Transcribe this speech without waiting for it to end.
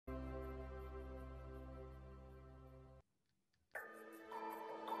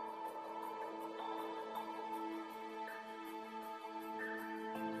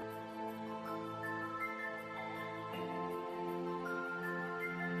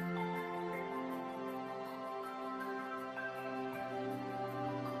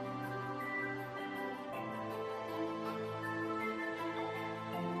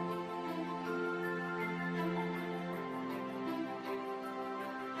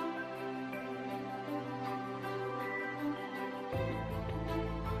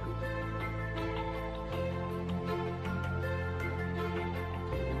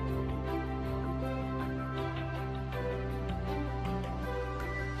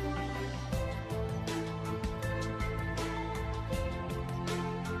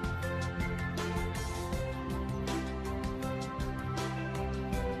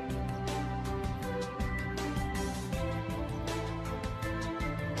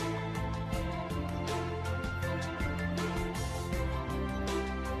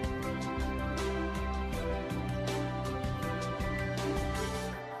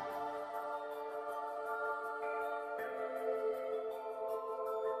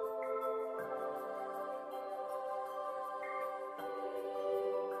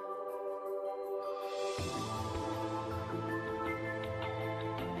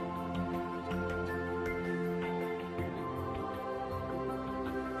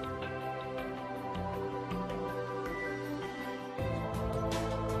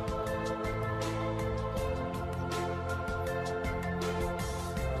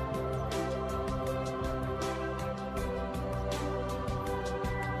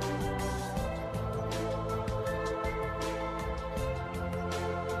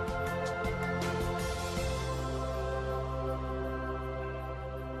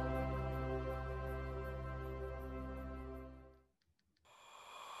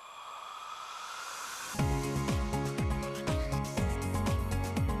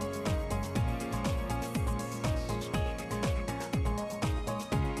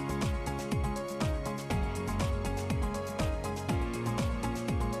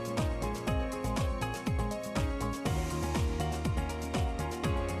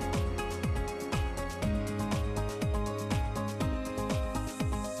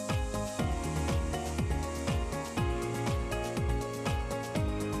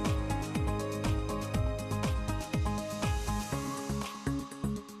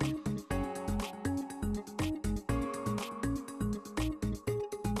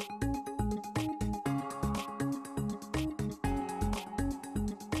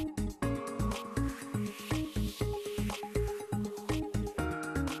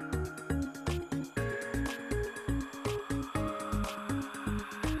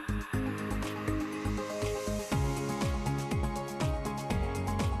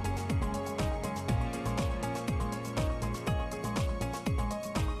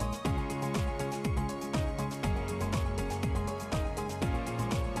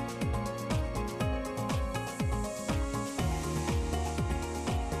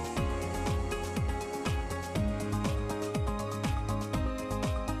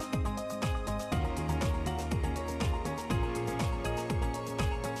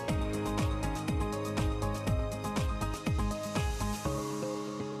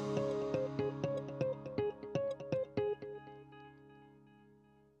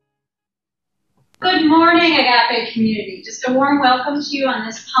Good morning, Agape community. Just a warm welcome to you on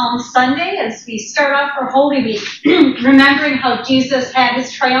this Palm Sunday as we start off for Holy Week, remembering how Jesus had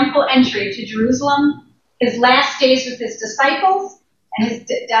his triumphal entry to Jerusalem, his last days with his disciples, and his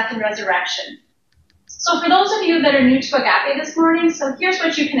death and resurrection. So for those of you that are new to Agape this morning, so here's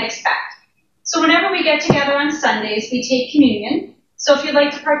what you can expect. So whenever we get together on Sundays, we take communion. So if you'd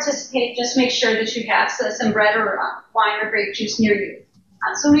like to participate, just make sure that you have some bread or wine or grape juice near you.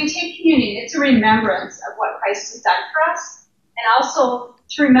 So when we take communion, it's a remembrance of what Christ has done for us, and also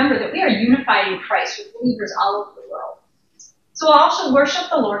to remember that we are unified in Christ with believers all over the world. So we'll also worship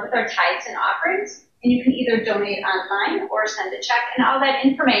the Lord with our tithes and offerings, and you can either donate online or send a check, and all that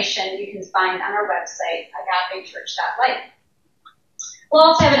information you can find on our website, agapechurch.life. We'll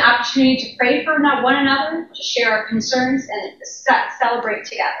also have an opportunity to pray for one another, to share our concerns, and celebrate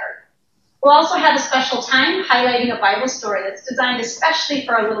together. We'll also have a special time highlighting a Bible story that's designed especially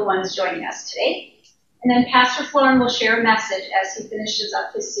for our little ones joining us today. And then Pastor Florin will share a message as he finishes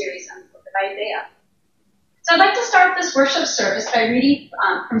up his series on the book of Isaiah. So I'd like to start this worship service by reading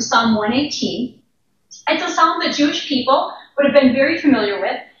from Psalm 118. It's a psalm that Jewish people would have been very familiar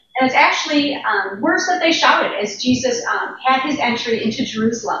with, and it's actually words that they shouted as Jesus had his entry into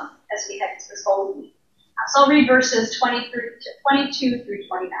Jerusalem as we head into this Holy Week. So I'll read verses 22 through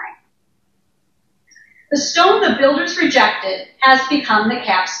 29. The stone the builders rejected has become the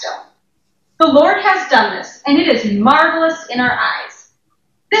capstone. The Lord has done this, and it is marvelous in our eyes.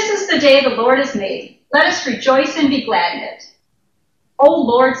 This is the day the Lord has made. Let us rejoice and be glad in it. O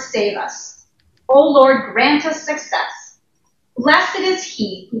Lord, save us. O Lord, grant us success. Blessed is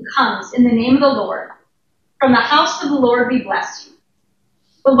he who comes in the name of the Lord. From the house of the Lord we bless you.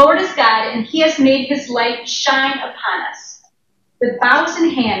 The Lord is God, and he has made his light shine upon us. With boughs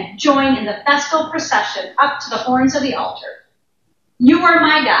in hand, join in the festal procession up to the horns of the altar. You are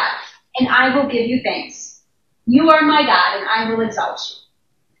my God, and I will give you thanks. You are my God, and I will exalt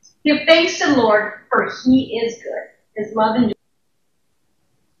you. Give thanks to the Lord, for he is good. His love endures.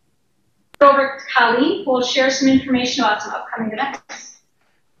 Over to Colleen, who will share some information about some upcoming events.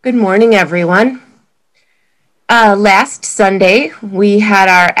 Good morning, everyone. Last Sunday, we had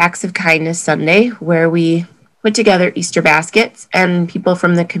our Acts of Kindness Sunday, where we put together Easter baskets, and people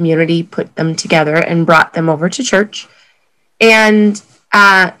from the community put them together and brought them over to church. And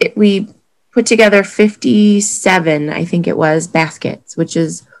we put together 57, I think it was, baskets, which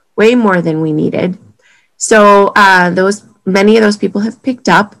is way more than we needed. So many of those people have picked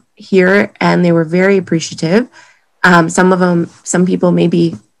up here, and they were very appreciative. Some people may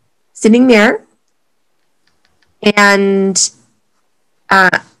be sitting there. And I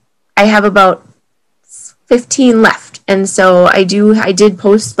have about 15 left. And so I did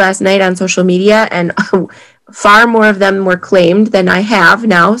post last night on social media, and far more of them were claimed than I have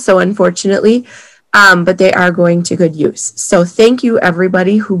now. So unfortunately, but they are going to good use. So thank you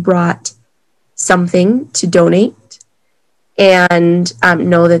everybody who brought something to donate, and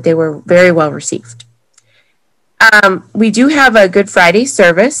know that they were very well received. We do have a Good Friday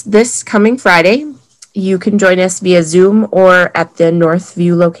service this coming Friday. You can join us via Zoom or at the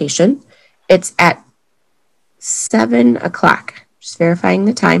Northview location. It's at 7 o'clock. Just verifying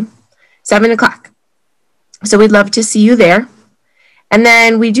the time. 7 o'clock. So we'd love to see you there. And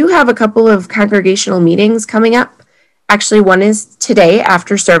then we do have a couple of congregational meetings coming up. Actually, one is today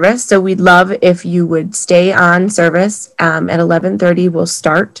after service. So we'd love if you would stay on service. At 11:30 we'll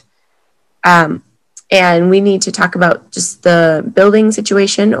start. And we need to talk about just the building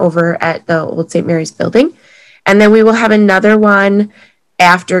situation over at the Old St. Mary's building. And then we will have another one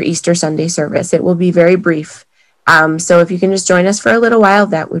after Easter Sunday service. It will be very brief. So if you can just join us for a little while,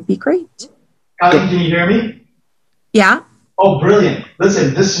 that would be great. Colleen, can you hear me? Yeah. Oh, brilliant.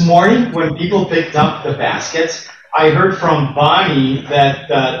 Listen, this morning when people picked up the baskets, I heard from Bonnie that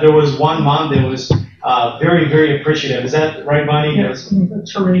there was one mom that was very, very appreciative. Is that right, Bonnie? Yes, the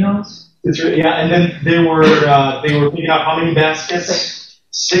Torinos. Yeah, and then they were picking up how many baskets?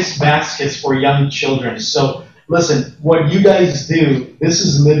 Six baskets for young children. So listen, what you guys do, this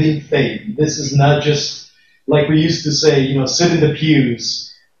is living faith. This is not just like we used to say, sit in the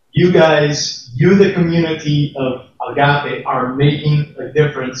pews. You guys, the community of Agape, are making a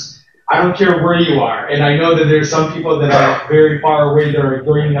difference. I don't care where you are, and I know that there's some people that are very far away that are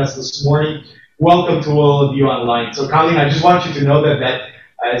joining us this morning. Welcome to all of you online. So Colleen, I just want you to know that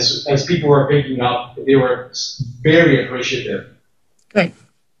as people were picking up, they were very appreciative. Good.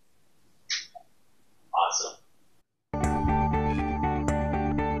 Awesome.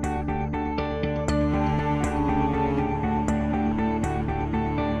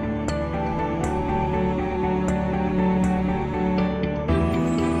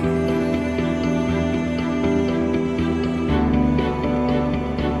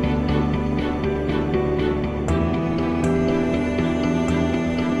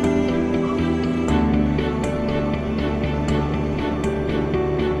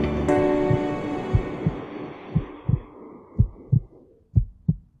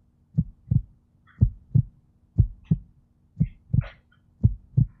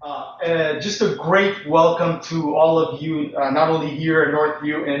 Just a great welcome to all of you, not only here in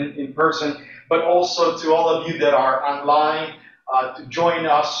Northview in person, but also to all of you that are online to join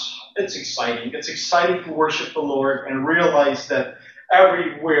us. It's exciting. It's exciting to worship the Lord and realize that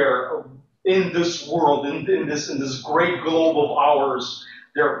everywhere in this world, in this great globe of ours,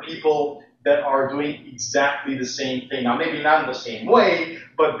 there are people that are doing exactly the same thing. Now, maybe not in the same way,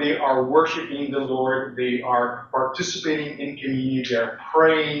 but they are worshiping the Lord. They are participating in community. They are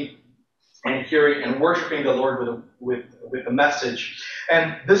praying and hearing and worshiping the Lord with a message.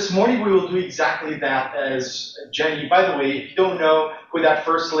 And this morning we will do exactly that as Jenny. By the way, if you don't know who that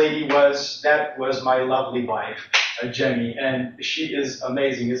first lady was, that was my lovely wife, Jenny, and she is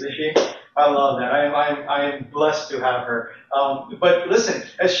amazing, isn't she? I love that. I am blessed to have her. But listen,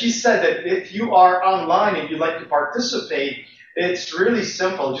 as she said, that if you are online and you'd like to participate, it's really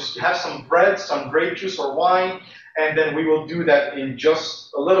simple. Just have some bread, some grape juice or wine, and then we will do that in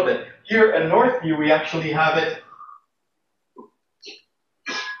just a little bit. Here in Northview, we actually have it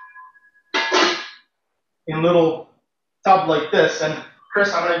in a little tub like this. And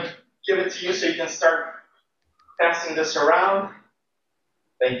Chris, I'm going to give it to you so you can start passing this around.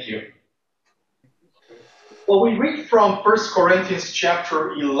 Thank you. Well, we read from 1 Corinthians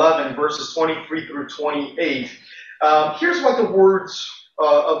chapter 11, verses 23 through 28. Here's what the words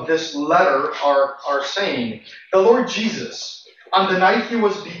of this letter are saying. The Lord Jesus, on the night he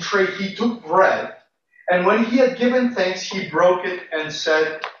was betrayed, he took bread, and when he had given thanks, he broke it and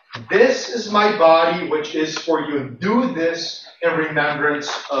said, "This is my body, which is for you. Do this in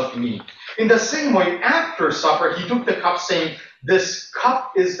remembrance of me." In the same way, after supper, he took the cup, saying, "This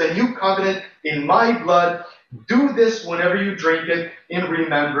cup is the new covenant in my blood. Do this whenever you drink it in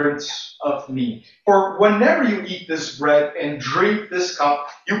remembrance of me. For whenever you eat this bread and drink this cup,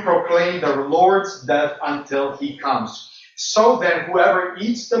 you proclaim the Lord's death until he comes. So then, whoever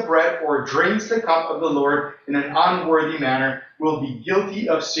eats the bread or drinks the cup of the Lord in an unworthy manner will be guilty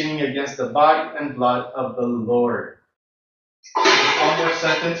of sinning against the body and blood of the Lord." One more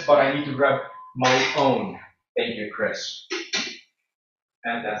sentence, but I need to grab my own. Thank you, Chris.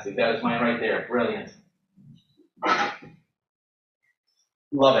 Fantastic. That is mine right there. Brilliant.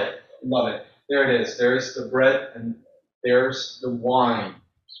 Love it. Love it. There it is. There's the bread and there's the wine.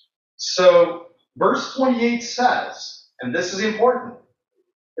 So, verse 28 says, and this is important,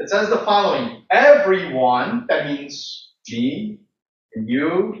 it says the following: everyone, that means me, and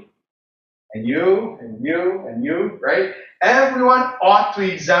you, and you, and you, and you, right? Everyone ought to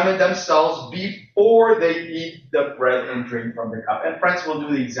examine themselves before they eat the bread and drink from the cup. And friends, we'll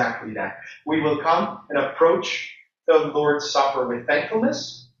do exactly that. We will come and approach the Lord's Supper with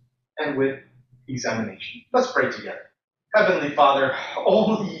thankfulness and with examination. Let's pray together. Heavenly Father,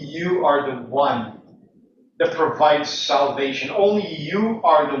 only you are the one that provides salvation. Only you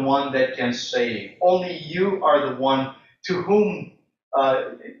are the one that can save. Only you are the one to whom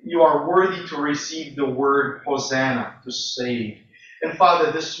you are worthy to receive the word Hosanna, to save. And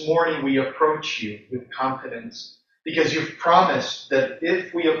Father, this morning we approach you with confidence because you've promised that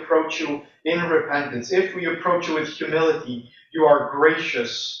if we approach you in repentance, if we approach you with humility, you are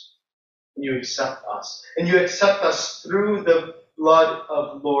gracious and you accept us. And you accept us through the blood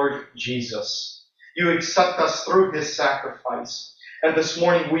of Lord Jesus. You accept us through his sacrifice. And this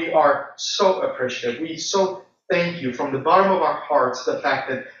morning we are so appreciative. We so thank you from the bottom of our hearts the fact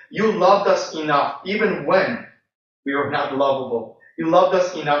that you loved us enough, even when we were not lovable. You loved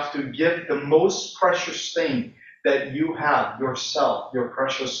us enough to give the most precious thing that you have, yourself, your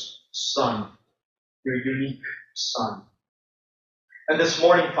precious Son, your unique Son. And this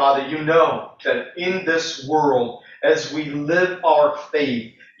morning, Father, you know that in this world, as we live our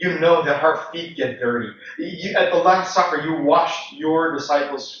faith, you know that our feet get dirty. At the Last Supper, you washed your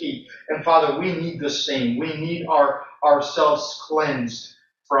disciples' feet. And Father, we need the same. We need ourselves cleansed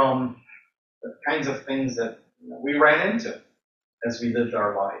from the kinds of things that we ran into as we lived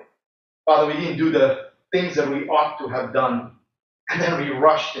our life. Father, we didn't do the things that we ought to have done. And then we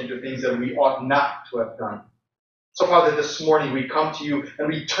rushed into things that we ought not to have done. So Father, this morning we come to you and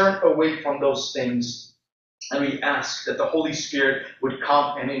we turn away from those things. And we ask that the Holy Spirit would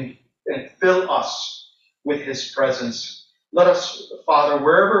come and fill us with his presence. Let us, Father,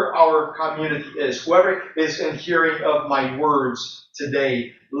 wherever our community is, whoever is in hearing of my words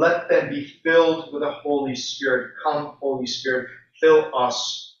today, let them be filled with the Holy Spirit. Come, Holy Spirit, fill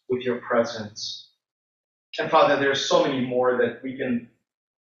us with your presence. And Father, there's so many more that we can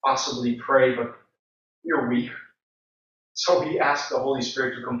possibly pray, but we're weak. So we ask the Holy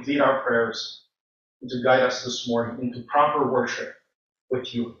Spirit to complete our prayers and to guide us this morning into proper worship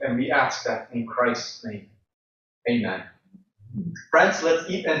with you. And we ask that in Christ's name. Amen. Friends, let's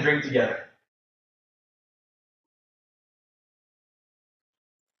eat and drink together.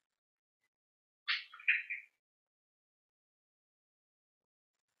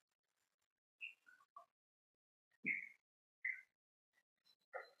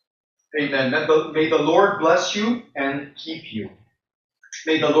 Amen. May the Lord bless you and keep you.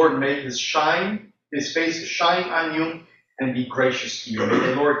 May the Lord make his face shine on you and be gracious to you. May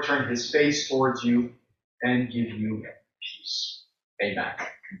the Lord turn his face towards you and give you peace. Amen.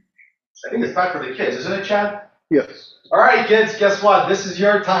 I think it's time for the kids, isn't it, Chad? Yes. All right, kids, guess what? This is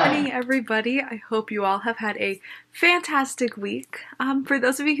your time. Good morning, everybody. I hope you all have had a fantastic week. For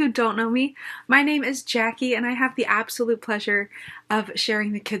those of you who don't know me, my name is Jackie, and I have the absolute pleasure of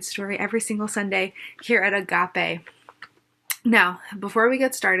sharing the kids' story every single Sunday here at Agape. Now, before we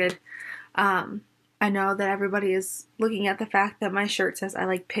get started, I know that everybody is looking at the fact that my shirt says I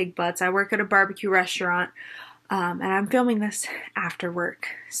like pig butts. I work at a barbecue restaurant, and I'm filming this after work.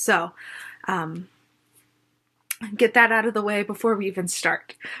 So, get that out of the way before we even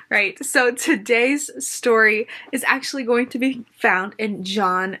start, right? So today's story is actually going to be found in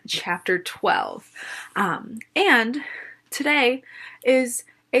John chapter 12. And today is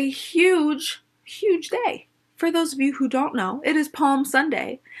a huge, huge day. For those of you who don't know, it is Palm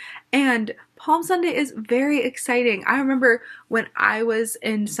Sunday. And Palm Sunday is very exciting. I remember when I was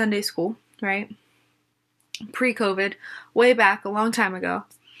in Sunday school, right? Pre-COVID, way back a long time ago.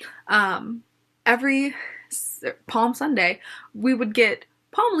 Every Palm Sunday, we would get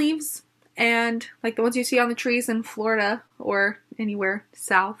palm leaves, and like the ones you see on the trees in Florida or anywhere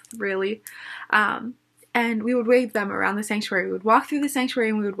south, really. And we would wave them around the sanctuary. We would walk through the sanctuary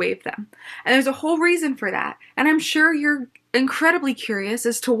and we would wave them. And there's a whole reason for that. And I'm sure you're incredibly curious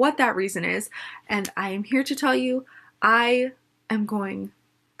as to what that reason is. And I am here to tell you, I am going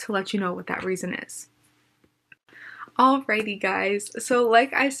to let you know what that reason is. Alrighty guys, so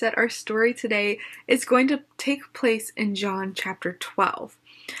like I said, our story today is going to take place in John chapter 12.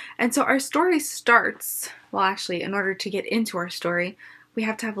 And so our story starts, well actually in order to get into our story, we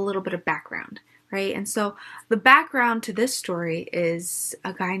have to have a little bit of background, right? And so the background to this story is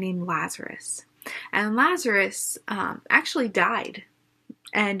a guy named Lazarus. And Lazarus actually died,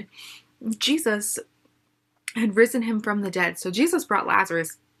 and Jesus had risen him from the dead. So Jesus brought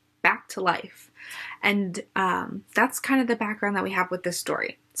Lazarus back to life. And that's kind of the background that we have with this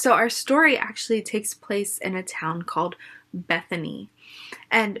story. So our story actually takes place in a town called Bethany.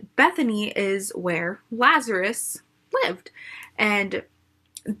 And Bethany is where Lazarus lived. And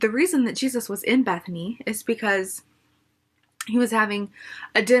the reason that Jesus was in Bethany is because he was having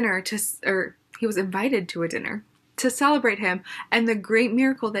a dinner he was invited to a dinner to celebrate him and the great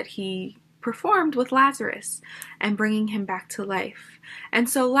miracle that he performed with Lazarus and bringing him back to life. And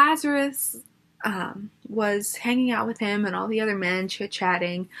so Lazarus was hanging out with him and all the other men,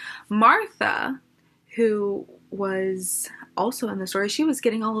 chit-chatting. Martha, who was also in the story, she was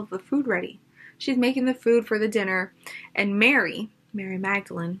getting all of the food ready. She's making the food for the dinner. And Mary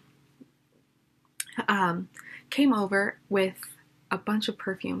Magdalene, came over with a bunch of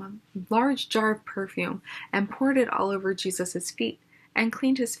perfume, a large jar of perfume, and poured it all over Jesus' feet and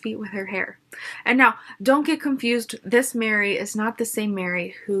cleaned his feet with her hair. And now, don't get confused. This Mary is not the same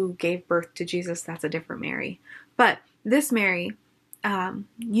Mary who gave birth to Jesus. That's a different Mary. But this Mary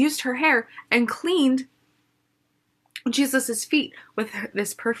used her hair and cleaned Jesus' feet with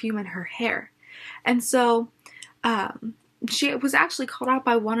this perfume in her hair. And so she was actually called out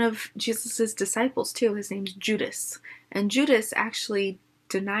by one of Jesus' disciples too. His name's Judas. And Judas actually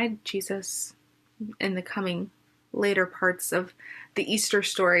denied Jesus in the coming later parts of the Easter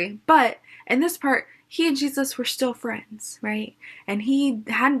story. But in this part, he and Jesus were still friends, right? And he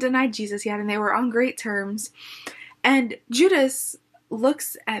hadn't denied Jesus yet, and they were on great terms. And Judas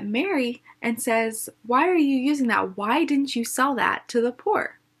looks at Mary and says, "Why are you using that? Why didn't you sell that to the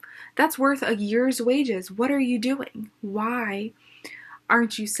poor? That's worth a year's wages. What are you doing? Why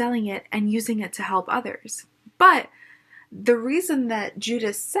aren't you selling it and using it to help others?" But the reason that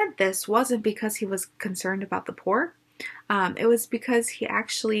Judas said this wasn't because he was concerned about the poor. It was because he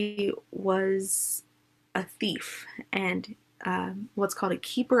actually was a thief and what's called a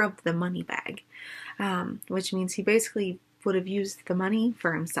keeper of the money bag, which means he basically would have used the money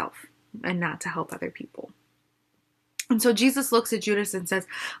for himself and not to help other people. And so Jesus looks at Judas and says,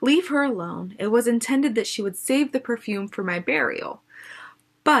 "Leave her alone. It was intended that she would save the perfume for my burial.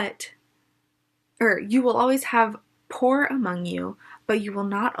 You will always have poor among you, but you will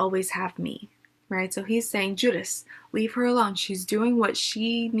not always have me." Right? So he's saying, Judas, leave her alone. She's doing what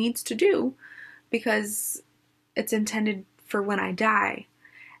she needs to do because it's intended for when I die.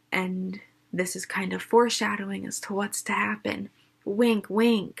 And this is kind of foreshadowing as to what's to happen. Wink,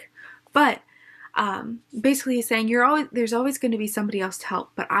 wink. But basically he's saying there's always going to be somebody else to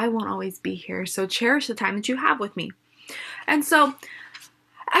help, but I won't always be here. So cherish the time that you have with me. And so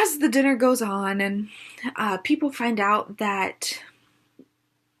as the dinner goes on and people find out that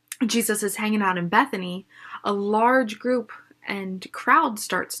Jesus is hanging out in Bethany, a large group and crowd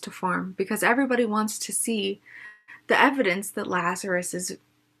starts to form because everybody wants to see the evidence that Lazarus is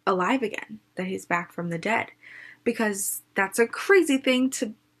alive again, that he's back from the dead, because that's a crazy thing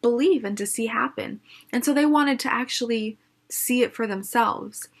to believe and to see happen. And so they wanted to actually see it for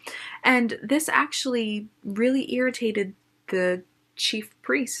themselves. And this actually really irritated the chief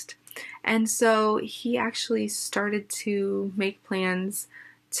priest. And so he actually started to make plans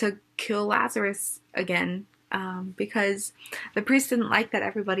to kill Lazarus again, because the priest didn't like that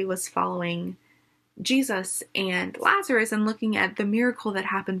everybody was following Jesus and Lazarus and looking at the miracle that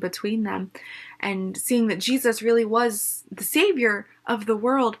happened between them and seeing that Jesus really was the savior of the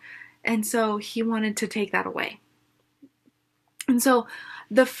world. And so he wanted to take that away. And so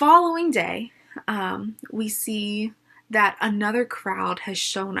the following day, we see that another crowd has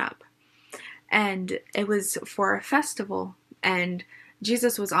shown up, and it was for a festival, and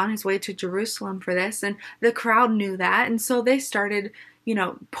Jesus was on his way to Jerusalem for this, and the crowd knew that, and so they started,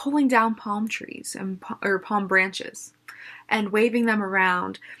 pulling down palm trees or palm branches and waving them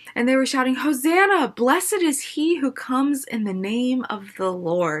around, and they were shouting, "Hosanna! Blessed is he who comes in the name of the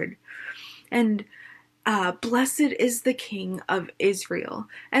Lord, and blessed is the King of Israel."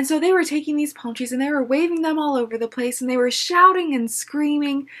 And so they were taking these palm trees and they were waving them all over the place, and they were shouting and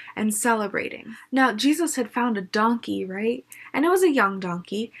screaming and celebrating. Now, Jesus had found a donkey, right? And it was a young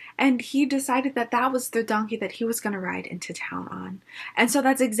donkey, and he decided that that was the donkey that he was going to ride into town on. And so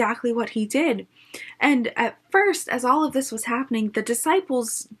that's exactly what he did. And at first, as all of this was happening, the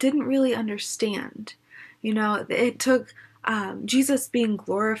disciples didn't really understand. It took Jesus being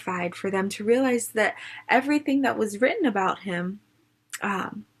glorified for them to realize that everything that was written about him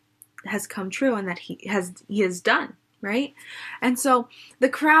has come true, and that he has done, right? And so the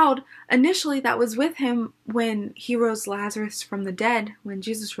crowd initially that was with him when he rose Lazarus from the dead, when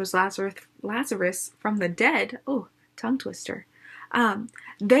Jesus rose Lazarus from the dead, oh, tongue twister,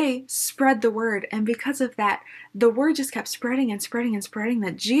 they spread the word, and because of that, the word just kept spreading and spreading and spreading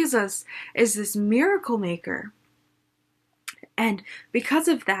that Jesus is this miracle maker. And because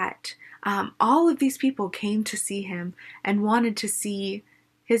of that, all of these people came to see him and wanted to see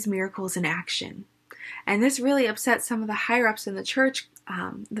his miracles in action. And this really upset some of the higher-ups in the church,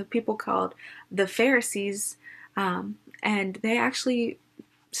 the people called the Pharisees, and they actually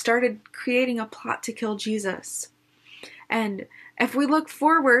started creating a plot to kill Jesus. And if we look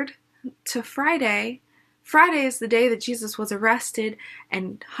forward to Friday is the day that Jesus was arrested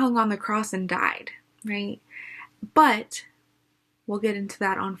and hung on the cross and died, right? But we'll get into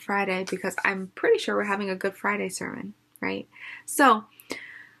that on Friday, because I'm pretty sure we're having a Good Friday sermon, right? So,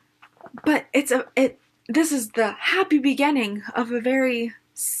 but this is the happy beginning of a very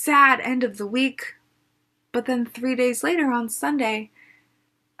sad end of the week. But then 3 days later on Sunday,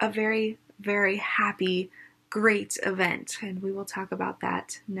 a very, very happy, great event. And we will talk about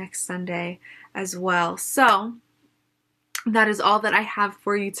that next Sunday as well. So, that is all that I have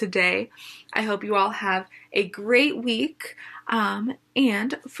for you today. I hope you all have a great week.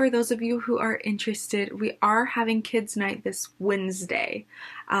 And for those of you who are interested, we are having Kids Night this Wednesday.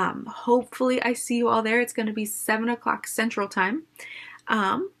 Hopefully I see you all there. It's going to be 7 o'clock Central Time.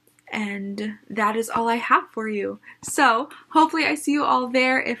 And that is all I have for you. So hopefully I see you all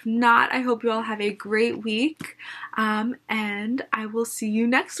there. If not, I hope you all have a great week. And I will see you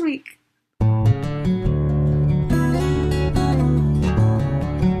next week.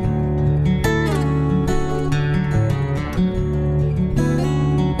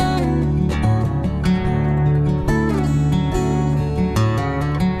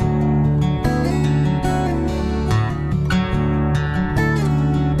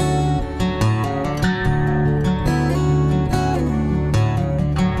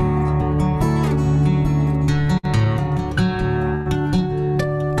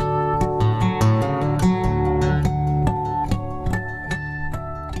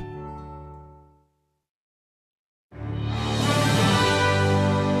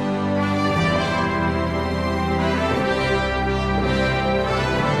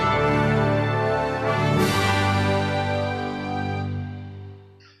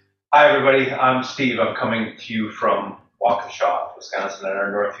 Hi everybody, I'm Steve. I'm coming to you from Waukesha, Wisconsin, at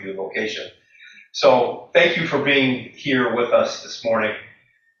our Northview location. So thank you for being here with us this morning.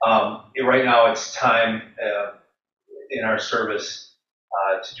 Right now it's time in our service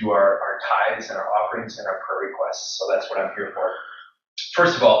to do our tithes and our offerings and our prayer requests. So that's what I'm here for.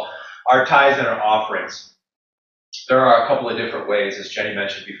 First of all, our tithes and our offerings. There are a couple of different ways, as Jenny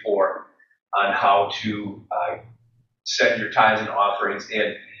mentioned before, on how to send your tithes and offerings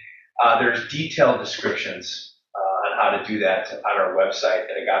in. There's detailed descriptions on how to do that on our website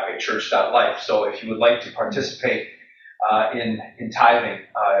at agapechurch.life. So if you would like to participate in tithing,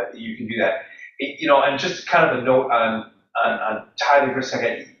 you can do that. And just kind of a note on tithing for a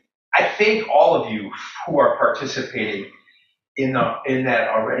second. I thank all of you who are participating in that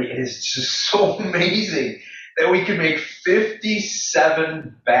already. It is just so amazing that we can make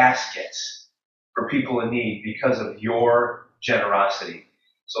 57 baskets for people in need because of your generosity.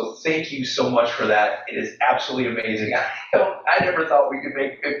 So thank you so much for that. It is absolutely amazing. I never thought we could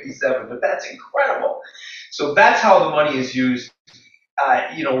make 57, but that's incredible. So that's how the money is used.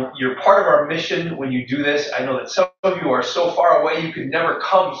 You're part of our mission when you do this. I know that some of you are so far away you could never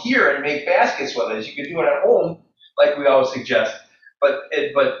come here and make baskets with us. You can do it at home, like we always suggest. But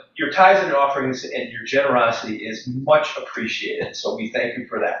your tithes and offerings and your generosity is much appreciated. So we thank you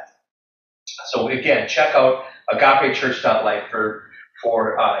for that. So again, check out agapechurch.life for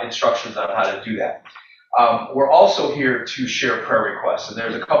instructions on how to do that. We're also here to share prayer requests, and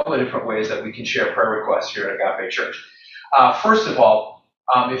there's a couple of different ways that we can share prayer requests here at Agape Church. First of all,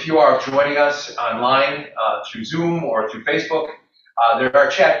 if you are joining us online through Zoom or through Facebook, there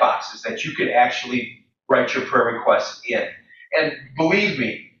are chat boxes that you can actually write your prayer requests in. And believe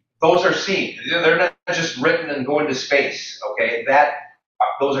me, those are seen. They're not just written and go into space, okay?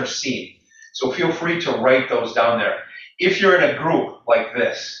 Those are seen. So feel free to write those down there. If you're in a group like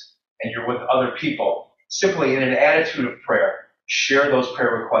this and you're with other people, simply in an attitude of prayer, share those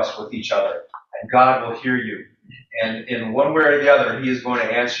prayer requests with each other, and God will hear you. And in one way or the other, He is going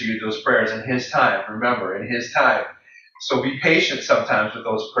to answer you those prayers in His time. Remember, in His time. So be patient sometimes with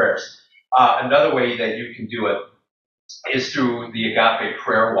those prayers. Another way that you can do it is through the Agape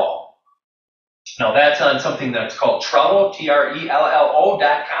prayer wall. Now that's on something that's called Trello,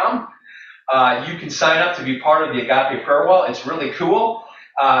 Trello.com. You can sign up to be part of the Agape prayer wall. It's really cool.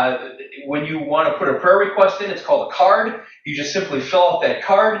 When you want to put a prayer request in, it's called a card. You just simply fill out that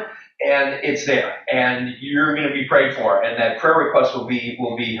card, and it's there, and you're going to be prayed for, and that prayer request will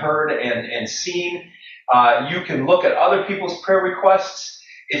be heard and seen. You can look at other people's prayer requests.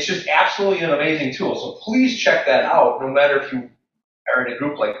 It's just absolutely an amazing tool. So please check that out, no matter if you are in a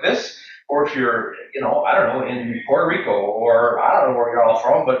group like this, or if you're, I don't know, in Puerto Rico, or I don't know where you're all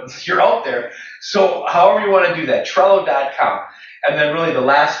from, but you're out there. So however you want to do that, Trello.com. And then really the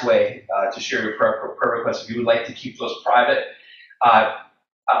last way to share your prayer requests, if you would like to keep those private,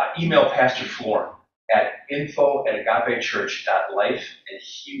 email Pastor Florin at info@agapechurch.life, and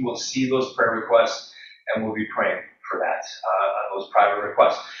he will see those prayer requests, and we'll be praying for that on those private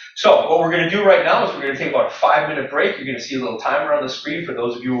requests. So what we're going to do right now is we're going to take about a 5-minute break. You're going to see a little timer on the screen for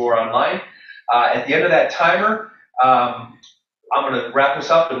those of you who are online. At the end of that timer, I'm going to wrap this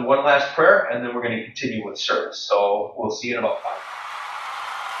up in one last prayer, and then we're going to continue with service. So we'll see you in about 5 minutes.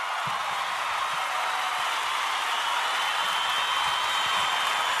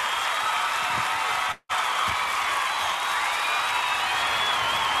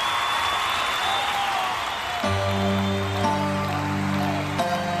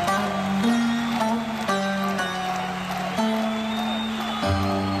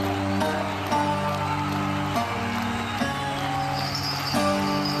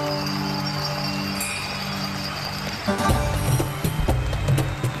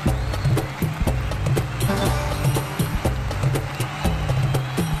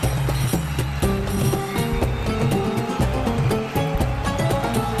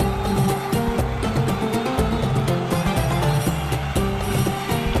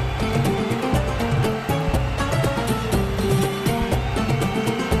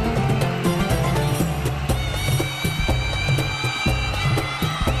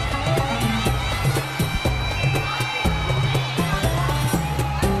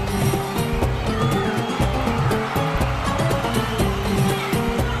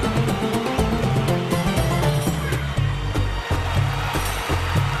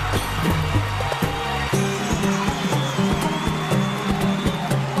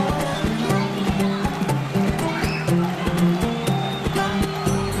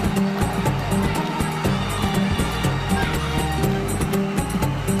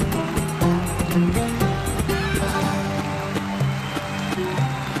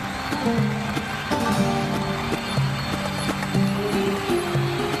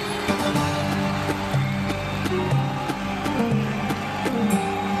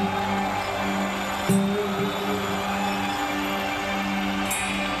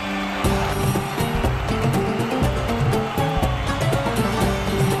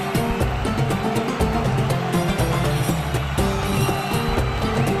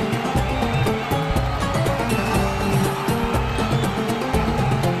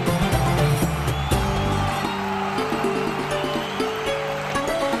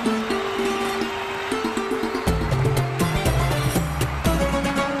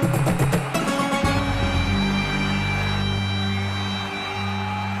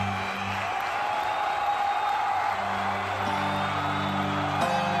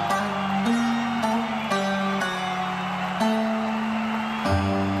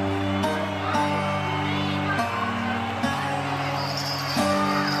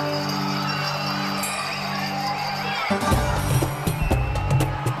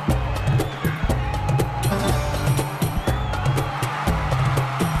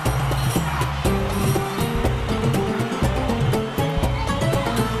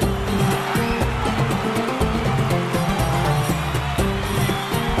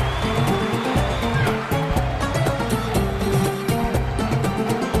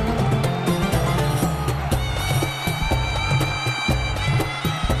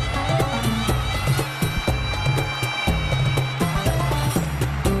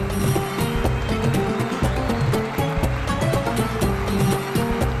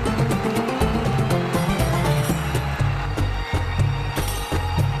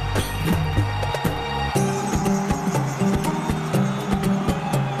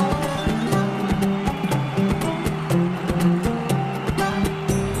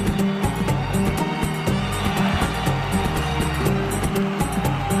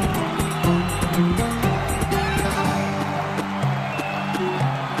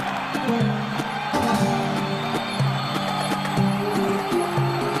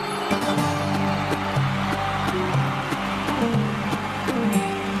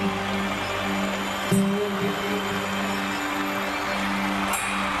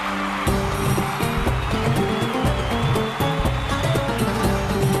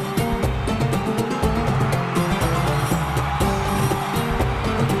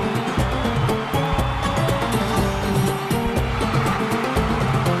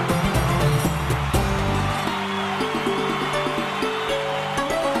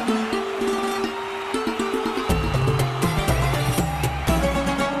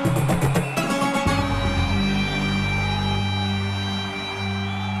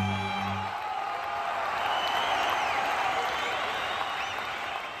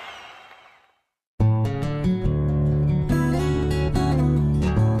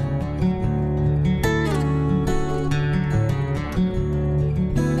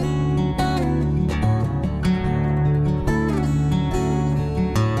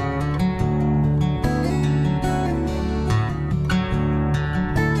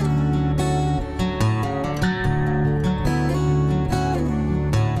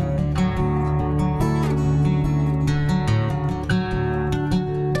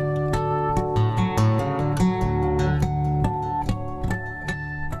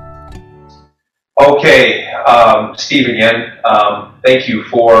 Okay, Steve again. Thank you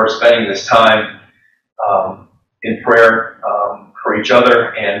for spending this time in prayer for each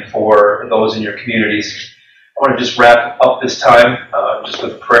other and for those in your communities. I want to just wrap up this time just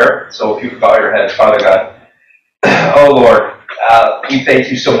with prayer. So if you could bow your heads, Father God. Oh Lord, we thank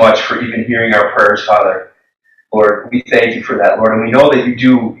you so much for even hearing our prayers, Father. Lord, we thank you for that, Lord. And we know that you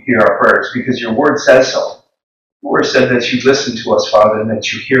do hear our prayers because your word says so. Your word said that you listen to us, Father, and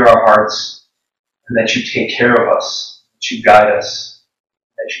that you hear our hearts, and that you take care of us, that you guide us,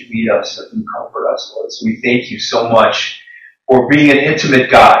 that you lead us, that you comfort us, Lord. So we thank you so much for being an intimate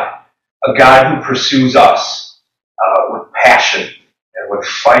God, a God who pursues us with passion and with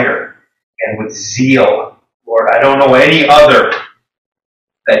fire and with zeal. Lord, I don't know any other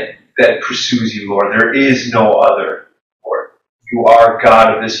that pursues you, Lord. There is no other, Lord. You are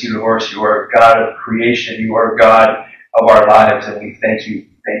God of this universe. You are God of creation. You are God of our lives, and we thank you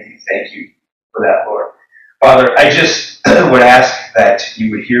for that, Lord. Father, I just would ask that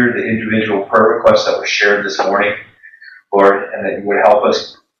you would hear the individual prayer requests that were shared this morning, Lord, and that you would help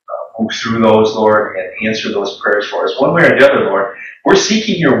us move through those, Lord, and answer those prayers for us. One way or the other, Lord, we're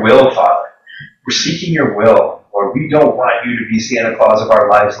seeking your will, Father. We're seeking your will, Lord. We don't want you to be Santa Claus of our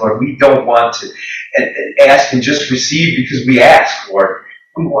lives, Lord. We don't want to ask and just receive because we ask, Lord.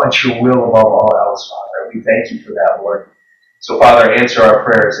 We want your will above all else, Father. We thank you for that, Lord. So, Father, answer our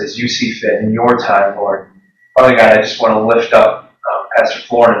prayers as you see fit in your time, Lord. Father God, I just want to lift up Pastor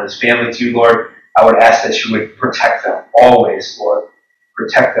Florin and his family to you, Lord. I would ask that you would protect them always, Lord.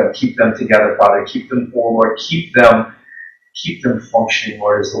 Protect them, keep them together, Father. Keep them whole, Lord. Keep them functioning,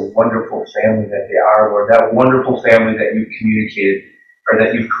 Lord, as the wonderful family that they are, Lord. That wonderful family that you've communicated, or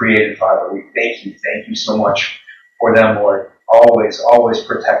that you've created, Father. We thank you so much for them, Lord. Always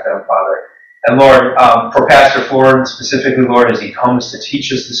protect them, Father. And Lord, for Pastor Florin specifically, Lord, as he comes to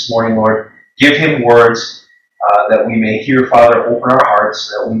teach us this morning, Lord, give him words that we may hear, Father. Open our hearts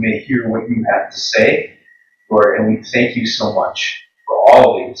so that we may hear what you have to say, Lord. And we thank you so much for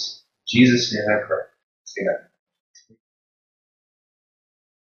all of these. In Jesus' name I pray. Amen.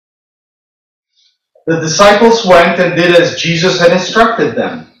 The disciples went and did as Jesus had instructed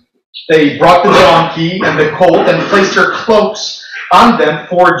them. They brought the donkey and the colt and placed their cloaks on them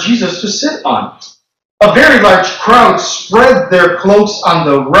for Jesus to sit on. A very large crowd spread their cloaks on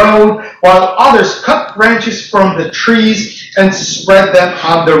the road, while others cut branches from the trees and spread them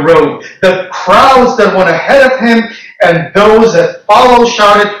on the road. The crowds that went ahead of him and those that followed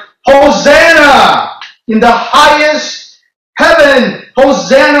shouted, "Hosanna in the highest heaven!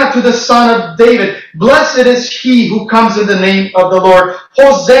 Hosanna to the Son of David! Blessed is he who comes in the name of the Lord!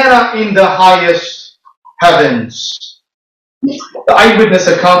 Hosanna in the highest heavens!" The eyewitness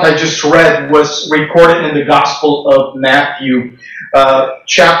account I just read was recorded in the Gospel of Matthew,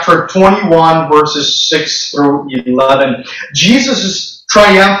 chapter 21, verses 6 through 11. Jesus'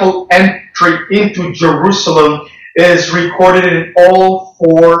 triumphal entry into Jerusalem is recorded in all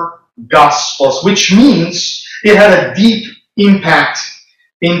four Gospels, which means it had a deep impact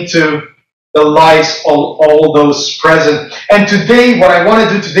into the lives of all those present. And today, what I want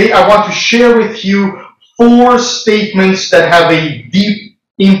to do today, I want to share with you 4 statements that have a deep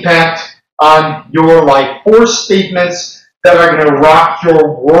impact on your life. 4 statements that are going to rock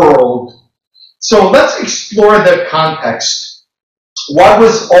your world. So let's explore the context. What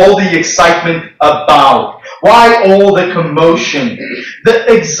was all the excitement about? Why all the commotion?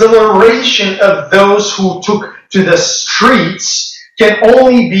 The exhilaration of those who took to the streets can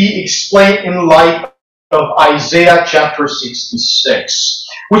only be explained in light of Isaiah chapter 66,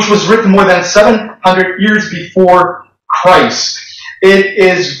 which was written more than 700 years before Christ. It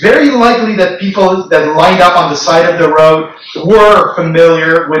is very likely that people that lined up on the side of the road were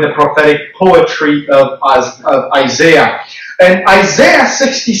familiar with the prophetic poetry of Isaiah. And Isaiah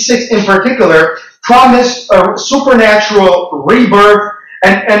 66 in particular promised a supernatural rebirth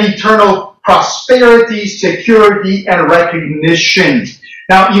and an eternal prosperity, security, and recognition.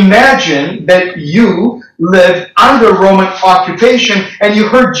 Now imagine that you lived under Roman occupation and you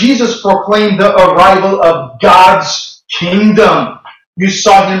heard Jesus proclaim the arrival of God's kingdom. You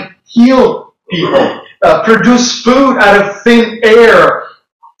saw him heal people, produce food out of thin air,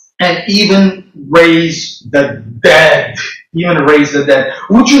 and even raise the dead.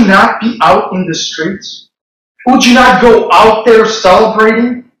 Would you not be out in the streets? Would you not go out there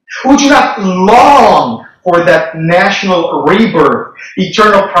celebrating? Would you not long for that national rebirth,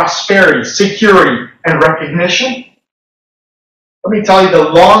 eternal prosperity, security, and recognition? Let me tell you, the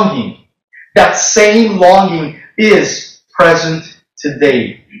longing, that same longing is present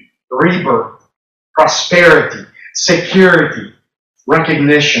today. Rebirth, prosperity, security,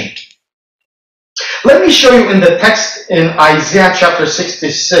 recognition. Let me show you in the text in Isaiah chapter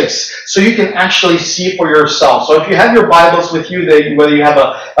 66 so you can actually see for yourself. So if you have your Bibles with you, whether you have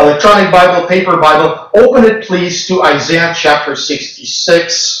an electronic Bible, paper Bible, open it please to Isaiah chapter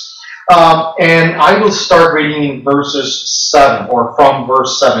 66. And I will start reading in verses 7 or from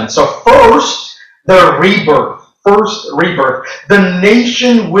verse 7. So first, the rebirth. First rebirth. The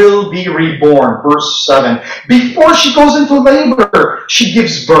nation will be reborn. Verse 7. Before she goes into labor, she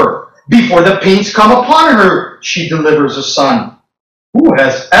gives birth. Before the pains come upon her, she delivers a son. Who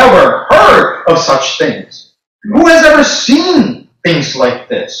has ever heard of such things? Who has ever seen things like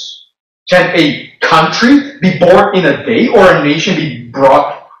this? Can a country be born in a day or a nation be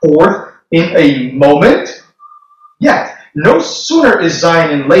brought forth in a moment? Yet, no sooner is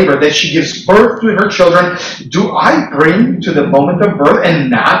Zion in labor that she gives birth to her children. Do I bring to the moment of birth and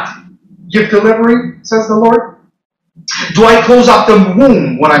not give delivery, says the Lord? Do I close up the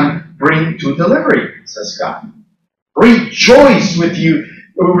womb when I bring to delivery, says God? Rejoice with you.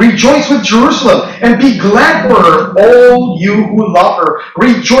 Rejoice with Jerusalem and be glad for her, all you who love her.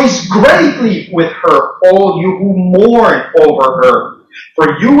 Rejoice greatly with her, all you who mourn over her.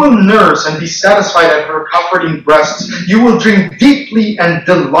 For you will nurse and be satisfied at her comforting breasts. You will drink deeply and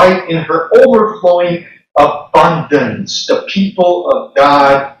delight in her overflowing abundance. The people of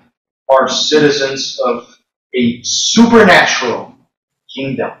God are citizens of a supernatural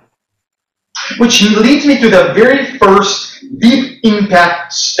kingdom. Which leads me to the very first deep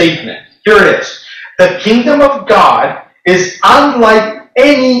impact statement. Here it is. The kingdom of God is unlike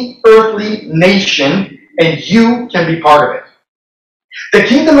any earthly nation, and you can be part of it. The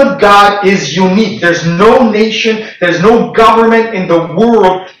kingdom of God is unique. There's no nation, there's no government in the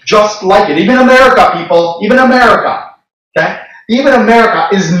world just like it. Even America, people, even America. Okay? Even America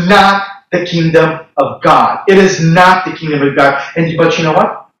is not the kingdom of God. It is not the kingdom of God. But you know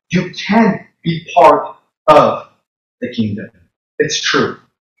what? You can be part of the kingdom. It's true.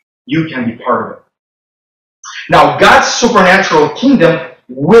 You can be part of it. Now, God's supernatural kingdom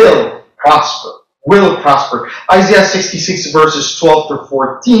will prosper. Will prosper. Isaiah 66 verses 12 to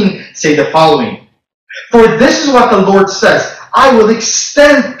 14 say the following. For this is what the Lord says. I will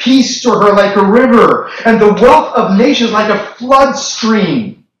extend peace to her like a river, and the wealth of nations like a flood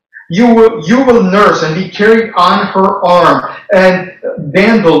stream. You will nurse and be carried on her arm and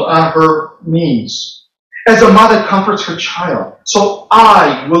dandled on her knees. As a mother comforts her child, so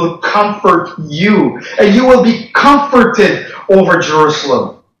I will comfort you, and you will be comforted over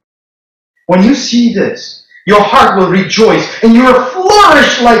Jerusalem. When you see this, your heart will rejoice, and you will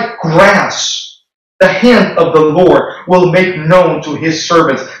flourish like grass. The hand of the Lord will make known to his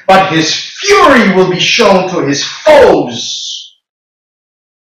servants, but his fury will be shown to his foes.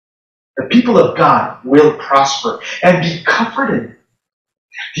 The people of God will prosper and be comforted.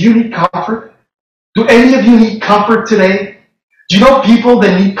 Do you need comfort? Do any of you need comfort today? Do you know people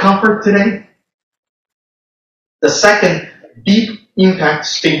that need comfort today? The second deep impact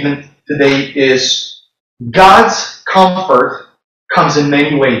statement today is God's comfort comes in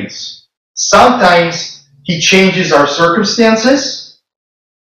many ways. Sometimes he changes our circumstances,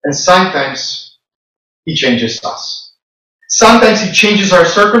 and sometimes he changes us. Sometimes he changes our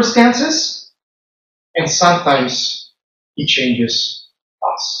circumstances, and sometimes he changes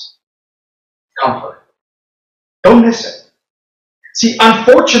us. Comfort. Don't miss it. See,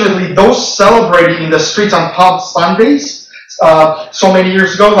 unfortunately, those celebrating in the streets on Palm Sundays so many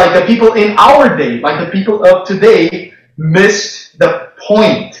years ago, like the people in our day, like the people of today, missed the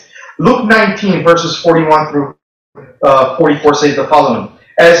point. Luke 19, verses 41 through 44 says the following.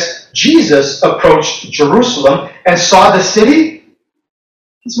 As Jesus approached Jerusalem and saw the city,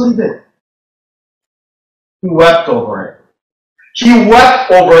 here's what he did. He wept over it. He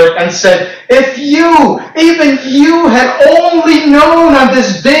wept over it and said, if you, even you, had only known on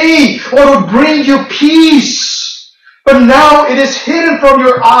this day what would bring you peace, but now it is hidden from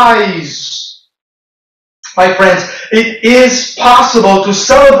your eyes. My friends, it is possible to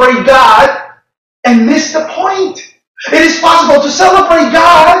celebrate God and miss the point. It is possible to celebrate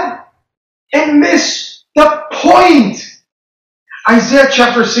God and miss the point. Isaiah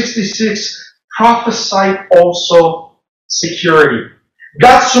chapter 66 prophesied also security.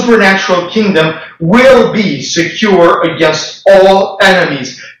 God's supernatural kingdom will be secure against all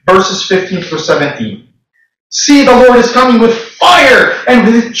enemies. Verses 15 through 17. See, the Lord is coming with fire, and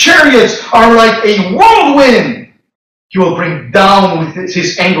his chariots are like a whirlwind. He will bring down with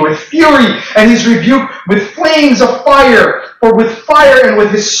his anger with fury, and his rebuke with flames of fire. For with fire and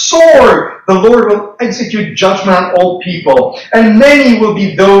with his sword, the Lord will execute judgment on all people, and many will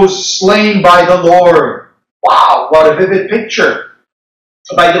be those slain by the Lord. Wow, what a vivid picture.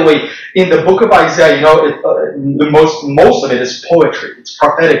 By the way, in the book of Isaiah, most of it is poetry. It's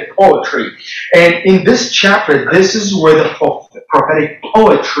prophetic poetry. And in this chapter, this is where the prophetic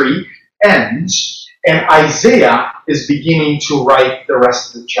poetry ends. And Isaiah is beginning to write the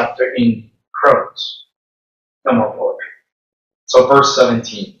rest of the chapter in prose. No more poetry. So verse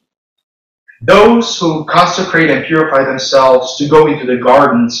 17. Those who consecrate and purify themselves to go into the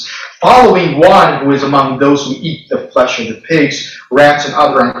gardens, following one who is among those who eat the flesh of the pigs, rats, and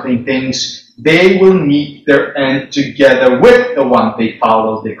other unclean things, they will meet their end together with the one they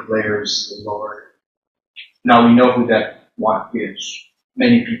follow, declares the Lord. Now we know who that one is.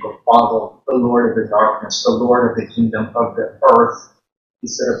 Many people follow the Lord of the darkness, the Lord of the kingdom of the earth,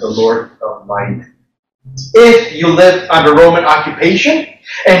 instead of the Lord of light. If you lived under Roman occupation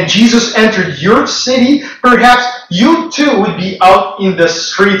and Jesus entered your city, perhaps you too would be out in the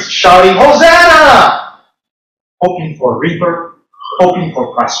streets shouting, Hosanna! Hoping for rebirth, hoping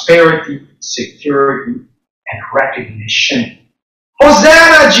for prosperity, security, and recognition.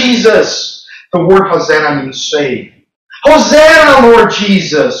 Hosanna, Jesus! The word Hosanna means save. Hosanna, Lord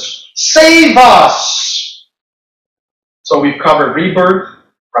Jesus! Save us! So we've covered rebirth,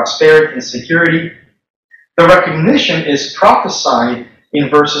 prosperity, and security. The recognition is prophesied in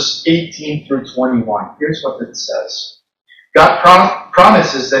verses 18 through 21. Here's what it says. God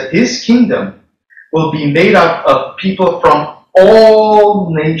promises that His kingdom will be made up of people from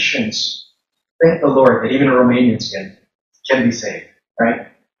all nations. Thank the Lord that even Romanians can be saved, right?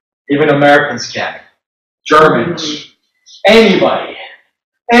 Even Americans can. Germans. Anybody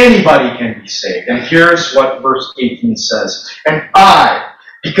can be saved. And here's what verse 18 says. And I,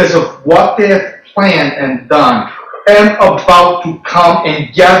 because of what they have planned and done, am about to come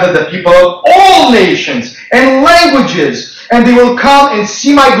and gather the people of all nations and languages, and they will come and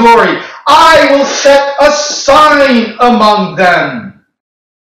see my glory. I will set a sign among them.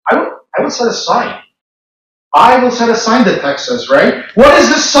 I will set a sign. I will set a sign, the text says, right? What is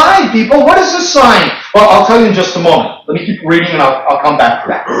the sign, people? What is the sign? Well, I'll tell you in just a moment. Let me keep reading and I'll come back to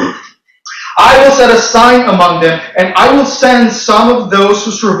that. I will set a sign among them, and I will send some of those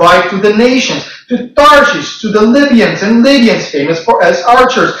who survive to the nations, to Tarshish, to the Libyans and Lydians, famous as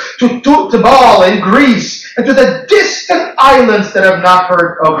archers, to Tubal and Greece, and to the distant islands that have not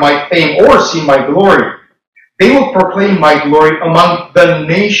heard of my fame or seen my glory. They will proclaim my glory among the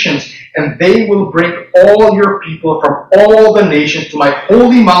nations, and they will bring all your people from all the nations to my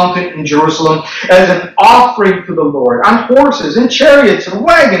holy mountain in Jerusalem as an offering to the Lord, on horses and chariots and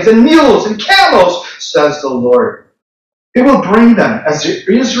wagons and mules and camels, says the Lord. They will bring them as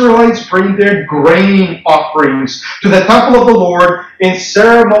the Israelites bring their grain offerings to the temple of the Lord in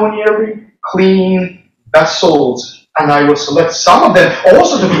ceremonially clean vessels. And I will select some of them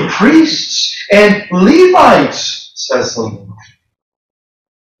also to be priests and Levites, says the Lord.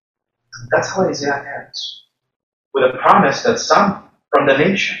 That's how Isaiah ends, with a promise that some from the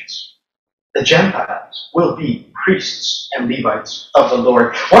nations, the Gentiles, will be priests and Levites of the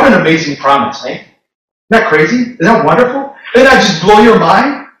Lord. What an amazing promise, eh? Isn't that crazy? Isn't that wonderful? Didn't that just blow your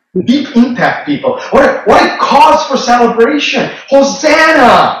mind? Deep impact, people. What a cause for celebration.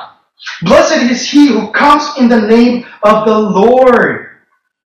 Hosanna! Blessed is he who comes in the name of the Lord.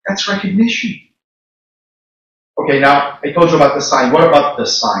 That's recognition. Okay, now I told you about the sign. What about the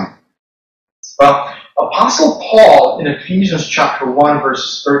sign? Well, Apostle Paul in Ephesians chapter 1,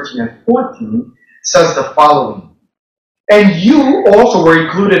 verses 13 and 14 says the following. And you also were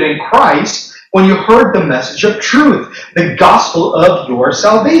included in Christ when you heard the message of truth, the gospel of your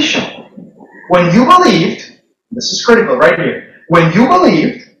salvation. When you believed, this is critical right here, when you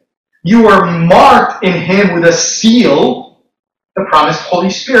believed, you were marked in Him with a seal, the promised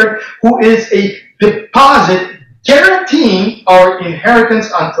Holy Spirit, who is a deposit guaranteeing our inheritance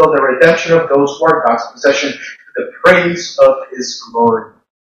until the redemption of those who are God's possession, to the praise of His glory.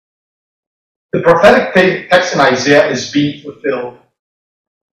 The prophetic text in Isaiah is being fulfilled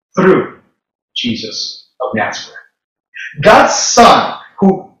through Jesus of Nazareth. God's Son,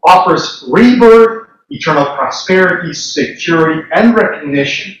 who offers rebirth, eternal prosperity, security, and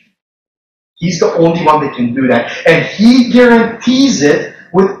recognition. He's the only one that can do that. And He guarantees it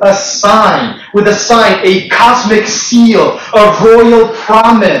with a sign, a cosmic seal, a royal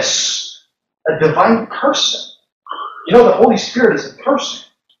promise, a divine person. You know, the Holy Spirit is a person.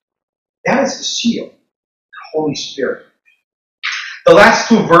 That is the seal, the Holy Spirit. The last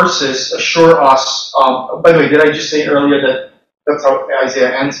two verses assure us, by the way, did I just say earlier that that's how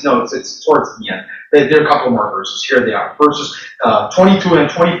Isaiah ends? No, it's towards the end. There are a couple more verses. Here they are. Verses 22 and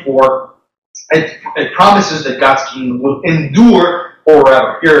 24, it promises that God's kingdom will endure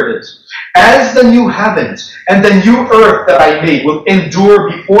forever. Here it is. As the new heavens and the new earth that I made will endure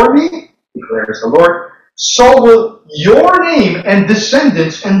before me, declares the Lord, so will your name and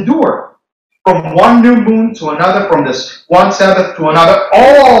descendants endure. From one new moon to another, from this one Sabbath to another,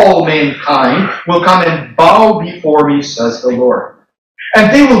 all mankind will come and bow before me, says the Lord.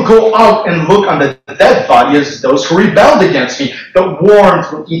 And they will go out and look on the dead body as those who rebelled against me. The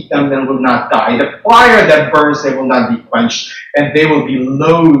warmth will eat them and will not die. The fire that burns, they will not be quenched. And they will be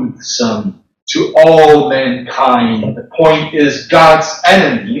loathsome to all mankind. The point is, God's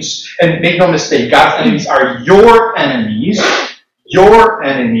enemies, and make no mistake, God's enemies are your enemies. Your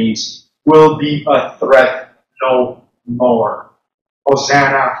enemies will be a threat no more.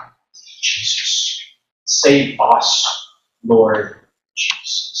 Hosanna, Jesus. Save us, Lord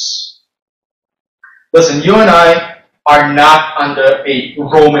Jesus. Listen, you and I are not under a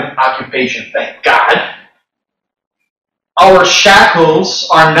Roman occupation, thank God. Our shackles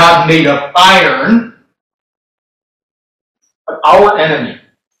are not made of iron, but our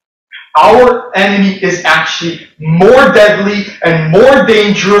enemy is actually more deadly and more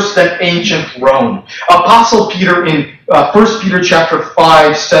dangerous than ancient Rome. Apostle Peter in 1 Peter chapter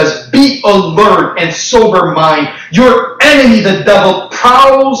 5 says, be alert and sober mind. Your enemy, the devil,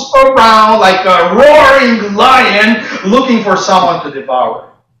 prowls around like a roaring lion looking for someone to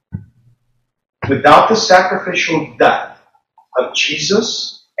devour. Without the sacrificial death of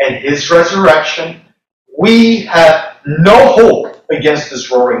Jesus and his resurrection, we have no hope against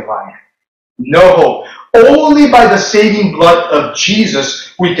this roaring lion. No hope. Only by the saving blood of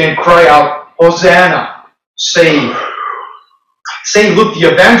Jesus we can cry out, Hosanna, save. St. Luke the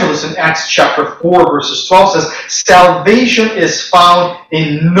evangelist in Acts chapter 4 verses 12 says, salvation is found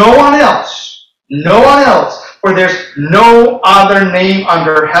in no one else, for there's no other name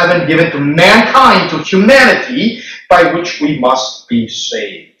under heaven given to mankind, to humanity, by which we must be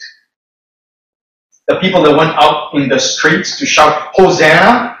saved. The people that went out in the streets to shout,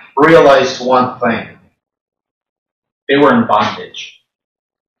 Hosanna, realized one thing. They were in bondage.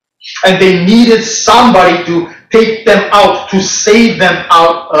 And they needed somebody to take them out, to save them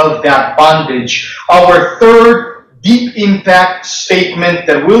out of that bondage. Our third deep impact statement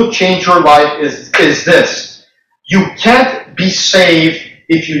that will change your life is this. You can't be saved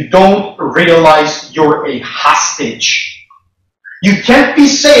if you don't realize you're a hostage. You can't be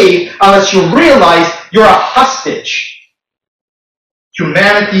saved unless you realize you're a hostage.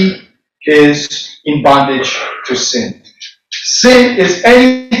 Humanity is in bondage to sin. Sin is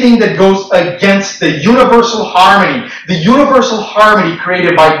anything that goes against the universal harmony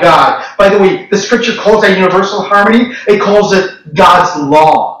created by God. By the way, the scripture calls that universal harmony, it calls it God's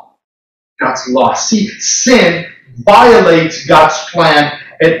law. God's law. See, sin violates God's plan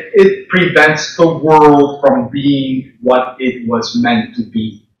and it prevents the world from being what it was meant to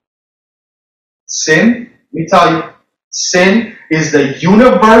be. Sin, let me tell you, sin is the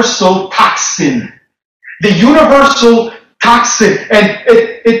universal toxin. The universal toxin. And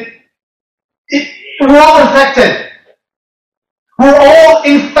we're all infected. We're all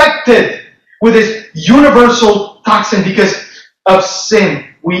infected with this universal toxin because of sin.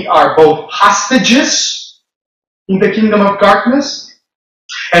 We are both hostages in the kingdom of darkness,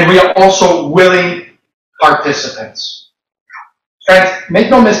 and we are also willing participants. Friends, make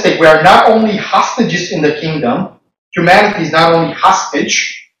no mistake, we are not only hostages in the kingdom, humanity is not only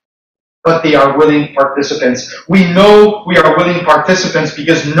hostage, but they are willing participants. We know we are willing participants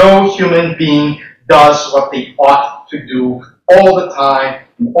because no human being does what they ought to do all the time,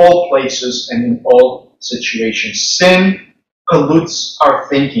 in all places, and in all situations. Sin pollutes our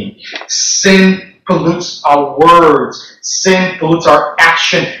thinking. Sin pollutes our words. Sin pollutes our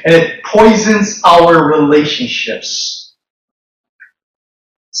action, and it poisons our relationships.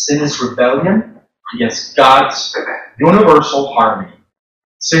 Sin is rebellion against God's universal harmony.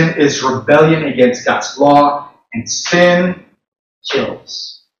 Sin is rebellion against God's law, and sin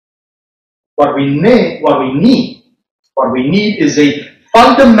kills. What we need is a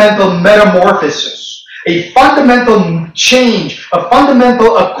fundamental metamorphosis, a fundamental change,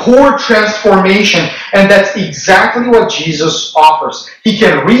 a core transformation, and that's exactly what Jesus offers. He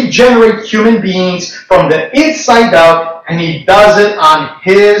can regenerate human beings from the inside out, and He does it on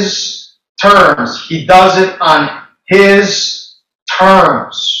His terms. He does it on His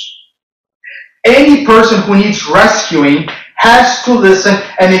terms. Any person who needs rescuing has to listen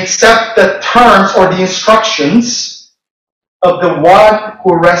and accept the terms or the instructions of the one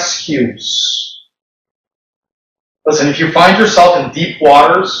who rescues. Listen, if you find yourself in deep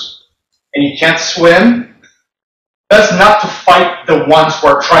waters and you can't swim, that's not to fight the ones who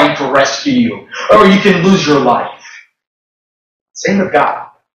are trying to rescue you, or you can lose your life. Same with God.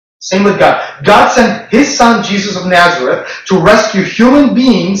 Same with God. God sent His Son, Jesus of Nazareth, to rescue human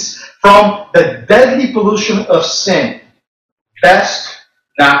beings from the deadly pollution of sin. Best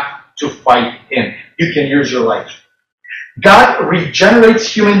not to fight Him. You can use your life. God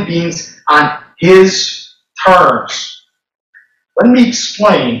regenerates human beings on His terms. Let me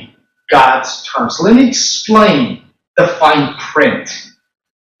explain God's terms. Let me explain the fine print.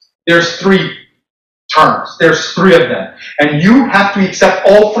 There's 3 terms. There's 3 of them. And you have to accept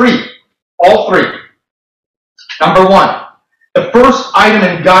all 3. All 3. Number 1, the first item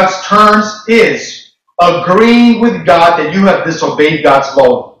in God's terms is agreeing with God that you have disobeyed God's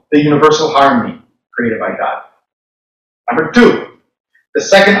law, the universal harmony created by God. Number 2, the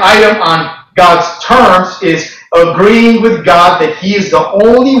second item on God's terms is agreeing with God that He is the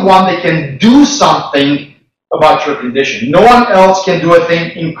only one that can do something about your condition. No one else can do a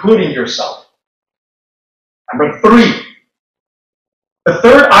thing, including yourself. Number 3, the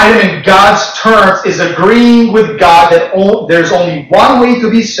third item in God's terms is agreeing with God that there's only one way to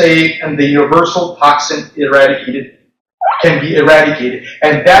be saved and the universal toxin can be eradicated.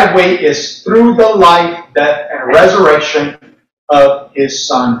 And that way is through the life, death, and resurrection of His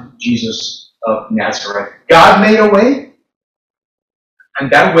Son, Jesus of Nazareth. God made a way,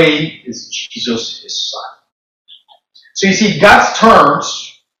 and that way is Jesus, His Son. So you see, God's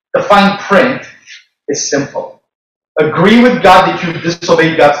terms, the fine print, is simple. Agree with God that you've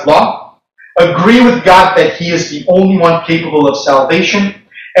disobeyed God's law. Agree with God that He is the only one capable of salvation.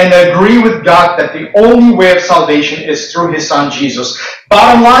 And agree with God that the only way of salvation is through His Son, Jesus.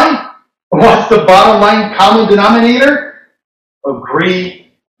 Bottom line, what's the bottom line common denominator?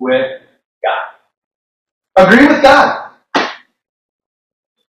 Agree with God. Agree with God.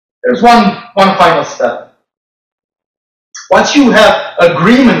 There's one final step. Once you have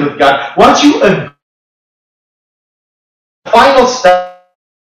agreement with God, once you agree, final step,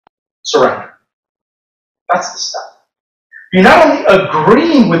 surrender. That's the step. You're not only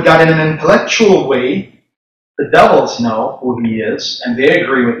agreeing with God in an intellectual way, the devils know who He is, and they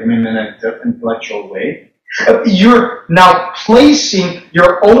agree with Him in an intellectual way. You're now placing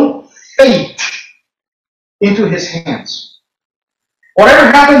your own fate into His hands. Whatever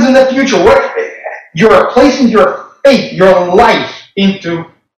happens in the future, you're placing your fate, your life into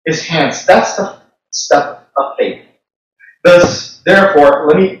His hands. That's the step of faith. Thus, therefore,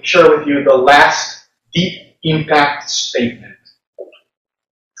 let me share with you the last deep impact statement.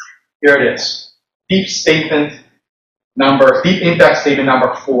 Here it is. Deep impact statement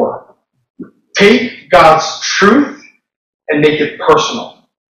number 4. Take God's truth and make it personal.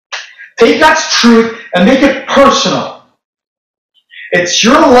 Take God's truth and make it personal. It's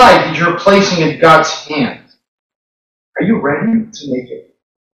your life that you're placing in God's hands. Are you ready to make it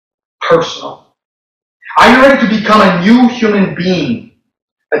personal? Are you ready to become a new human being,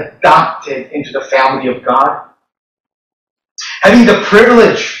 adopted into the family of God? Having the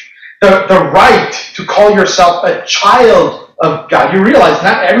privilege, the right to call yourself a child of God. You realize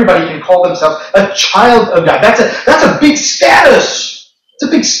not everybody can call themselves a child of God. That's a big status. It's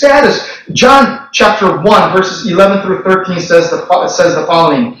a big status. John chapter 1, verses 11 through 13 says the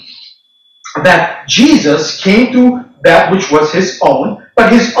following, that Jesus came to that which was His own,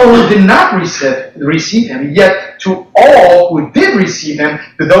 but His own did not receive Him. Yet to all who did receive Him,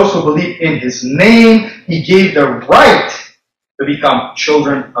 to those who believe in His name, He gave the right to become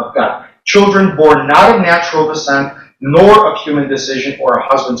children of God. Children born not of natural descent, nor of human decision or a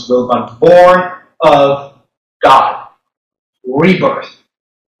husband's will, but born of God. Rebirth.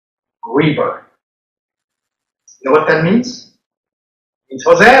 Rebirth. You know what that means? It means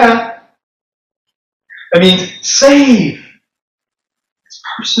Hosanna. That means save. It's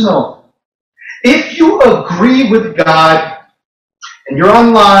personal. If you agree with God, and you're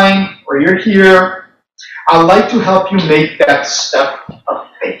online or you're here, I'd like to help you make that step of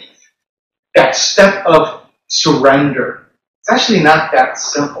faith. That step of surrender. It's actually not that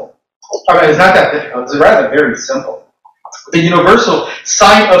simple. It's not that difficult. It's rather very simple. The universal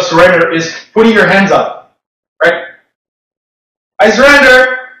sign of surrender is putting your hands up. Right? I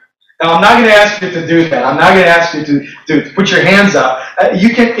surrender. Now, I'm not going to ask you to do that. I'm not going to ask you to put your hands up.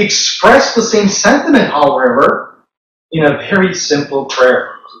 You can express the same sentiment, however, in a very simple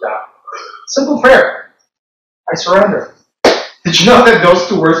prayer to God. Simple prayer. I surrender. Did you know that those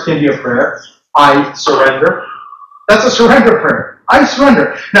 2 words can be a prayer? I surrender. That's a surrender prayer. I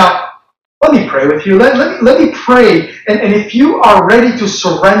surrender. Now, let me pray with you. Let me pray. And if you are ready to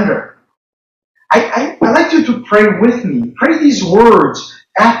surrender, I'd like you to pray with me. Pray these words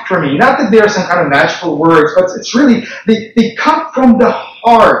after me. Not that they are some kind of magical words, but it's really, they come from the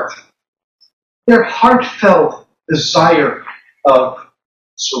heart. Their heartfelt desire of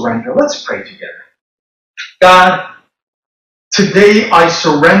surrender. Let's pray together. God, today I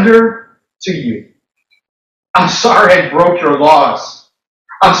surrender to you. I'm sorry I broke your laws.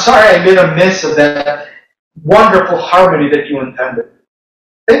 I'm sorry I made a mess of that wonderful harmony that you intended.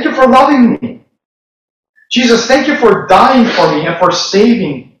 Thank you for loving me. Jesus, thank you for dying for me and for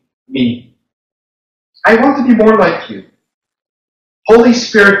saving me. I want to be more like you. Holy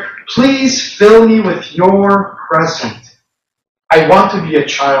Spirit, please fill me with your presence. I want to be a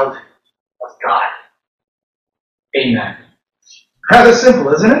child of God. Amen. Rather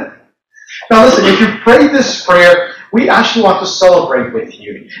simple, isn't it? Now listen, if you prayed this prayer, we actually want to celebrate with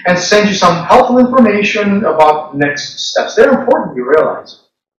you and send you some helpful information about next steps. They're important, you realize.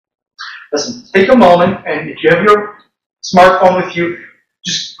 Listen, take a moment, and if you have your smartphone with you,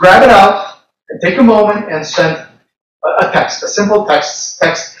 just grab it out and take a moment and send a text, a simple text.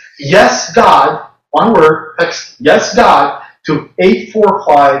 Text yes God, one word, text yes God to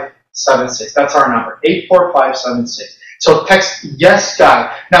 84576. That's our number, 84576. So text yes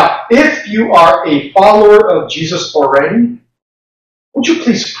God. Now, if you are a follower of Jesus already, would you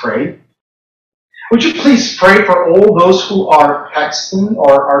please pray? Would you please pray for all those who are texting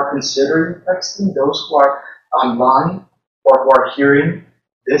or are considering texting, those who are online or who are hearing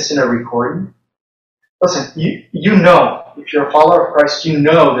this in a recording? Listen, you know, if you're a follower of Christ, you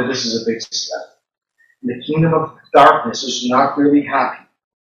know that this is a big step. The kingdom of darkness is not really happy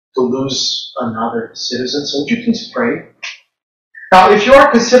to lose another citizen. So would you please pray? Now, if you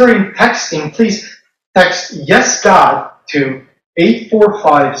are considering texting, please text yes God to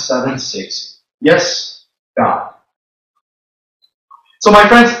 84576. Yes, God. So my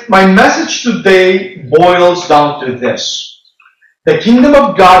friends, my message today boils down to this. The kingdom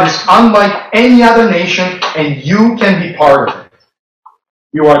of God is unlike any other nation, and you can be part of it.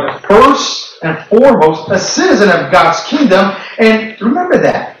 You are the first and foremost a citizen of God's kingdom, and remember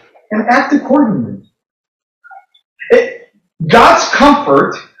that, and act accordingly. God's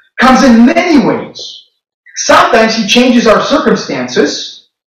comfort comes in many ways. Sometimes He changes our circumstances,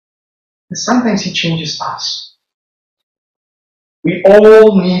 and sometimes He changes us. We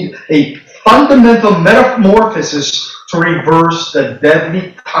all need a fundamental metamorphosis to reverse the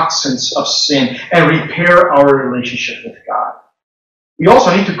deadly toxins of sin and repair our relationship with God. We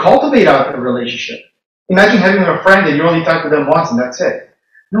also need to cultivate our relationship. Imagine having a friend and you only talk to them once and that's it.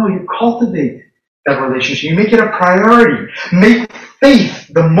 No, you cultivate that relationship. You make it a priority. Make faith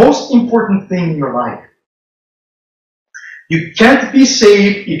the most important thing in your life. You can't be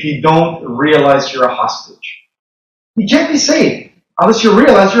saved if you don't realize you're a hostage. You can't be saved unless you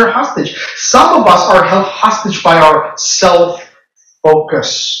realize you're a hostage. Some of us are held hostage by our self-focus.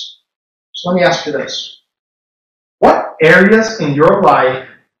 So let me ask you this. What areas in your life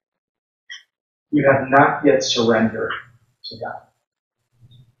you have not yet surrendered to God?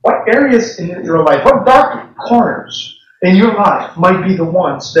 What areas in your life, what dark corners in your life might be the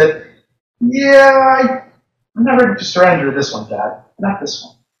ones that, I'm not ready to surrender to this one, God. Not this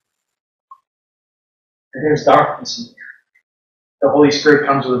one. And there's darkness in here. The Holy Spirit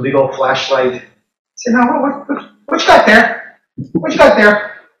comes with a big old flashlight. Say, now, what you got there? What you got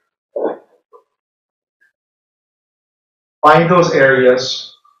there? Find those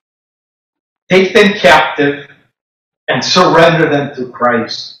areas, take them captive, and surrender them to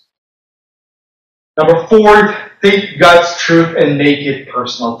Christ. Number 4, take God's truth and make it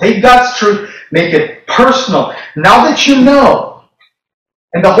personal. Take God's truth, make it personal. Now that you know,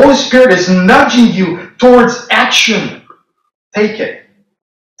 and the Holy Spirit is nudging you towards action, take it.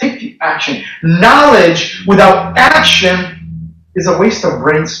 Take the action. Knowledge without action is a waste of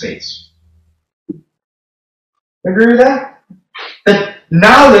brain space. Agree with that? That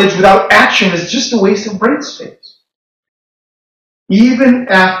knowledge without action is just a waste of brain space. Even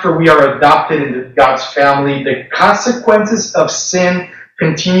after we are adopted into God's family, the consequences of sin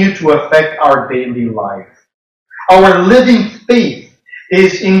continue to affect our daily life. Our living faith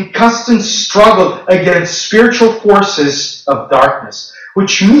is in constant struggle against spiritual forces of darkness,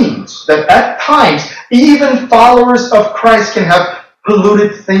 which means that at times, even followers of Christ can have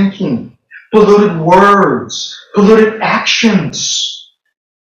polluted thinking, polluted words, polluted actions.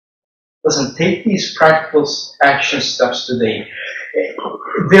 Listen, take these practical action steps today.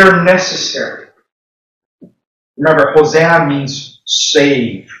 They're necessary. Remember, Hosanna means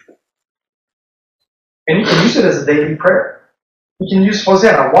save. And you can use it as a daily prayer. You can use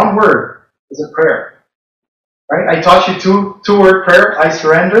Hosanna, one word, as a prayer. Right? I taught you two-word prayer, I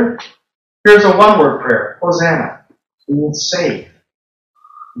surrender. Here's a one-word prayer, Hosanna. It means save.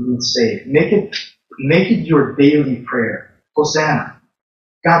 It means save. Make it your daily prayer. Hosanna.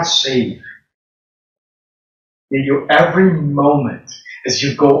 God save. may you every moment as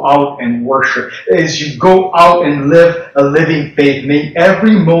you go out and worship, as you go out and live a living faith, may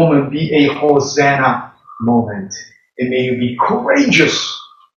every moment be a Hosanna moment. And may you be courageous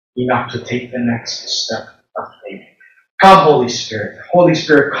enough to take the next step of faith. Come, Holy Spirit. Holy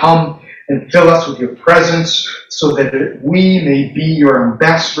Spirit, come and fill us with your presence so that we may be your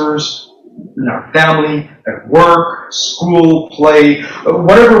ambassadors in our family, at work, school, play,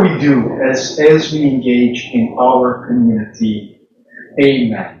 whatever we do as we engage in our community.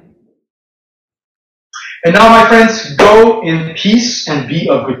 Amen. And now, my friends, go in peace and be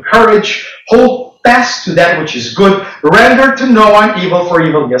of good courage. Hold fast to that which is good. Render to no one evil for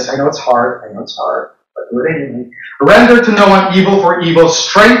evil. Yes, I know it's hard. But do it anyway. Render to no one evil for evil.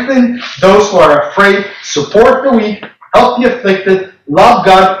 Strengthen those who are afraid. Support the weak. Help the afflicted. Love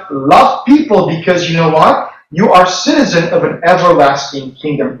God. Love people, because you know what? You are citizen of an everlasting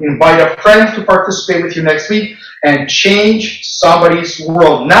kingdom. Invite a friend to participate with you next week and change somebody's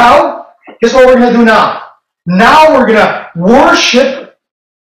world. Now, here's what we're going to do now. Now we're going to worship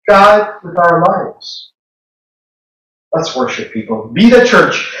God with our lives. Let's worship, people. Be the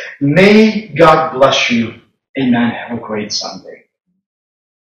church. May God bless you. Amen. Have a great Sunday.